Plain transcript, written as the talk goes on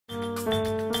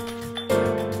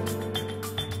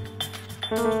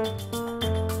My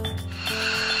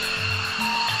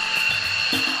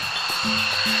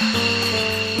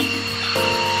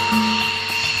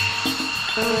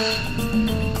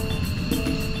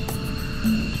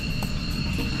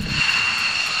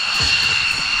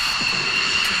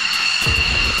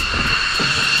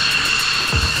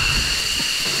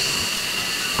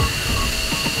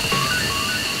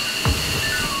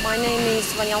name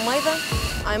is Vania Almeida.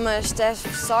 I'm a staff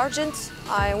sergeant.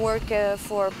 I work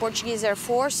for Portuguese Air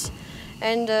Force,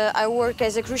 and I work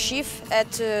as a crew chief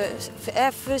at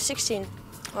F-16.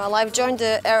 Well, I've joined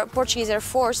the Portuguese Air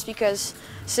Force because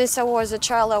since I was a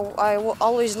child I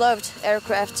always loved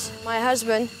aircraft. My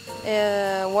husband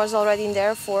was already in the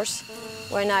Air Force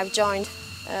when I've joined,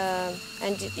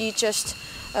 and he just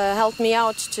helped me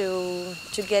out to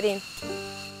get in.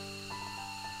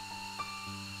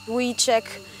 We check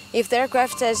if the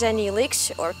aircraft has any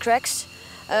leaks or cracks.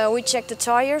 We check the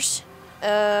tires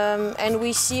and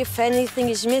we see if anything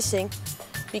is missing,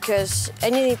 because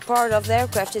any part of the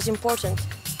aircraft is important.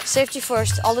 Safety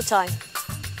first, all the time.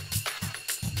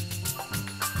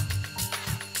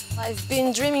 I've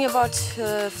been dreaming about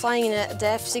flying in the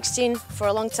F-16 for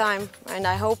a long time, and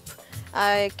I hope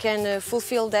I can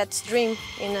fulfill that dream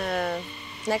in the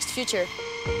next future.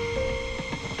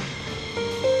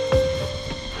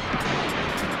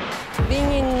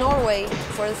 Being in Norway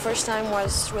for the first time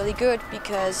was really good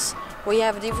because we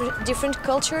have different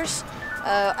cultures.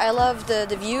 I love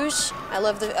the views.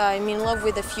 I'm in love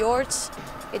with the fjords.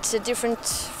 It's different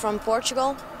from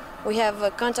Portugal. We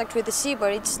have contact with the sea,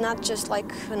 but it's not just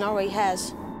like Norway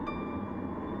has.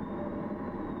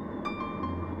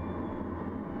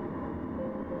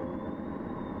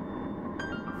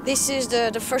 This is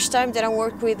the first time that I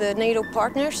work with the NATO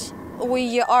partners.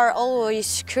 We are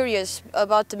always curious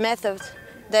about the method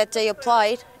that they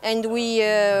applied, and we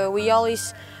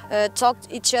always talk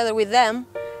to each other with them,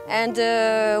 and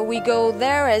we go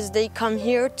there as they come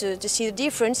here to see the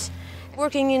difference.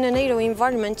 Working in a NATO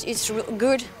environment is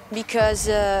good because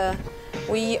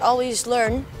we always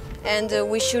learn, and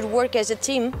we should work as a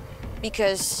team,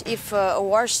 because if a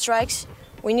war strikes,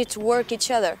 we need to work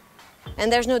each other.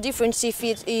 And there's no difference if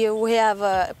we have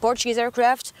a Portuguese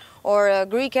aircraft or a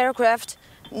Greek aircraft.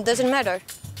 It doesn't matter.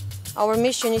 Our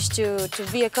mission is to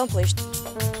be accomplished.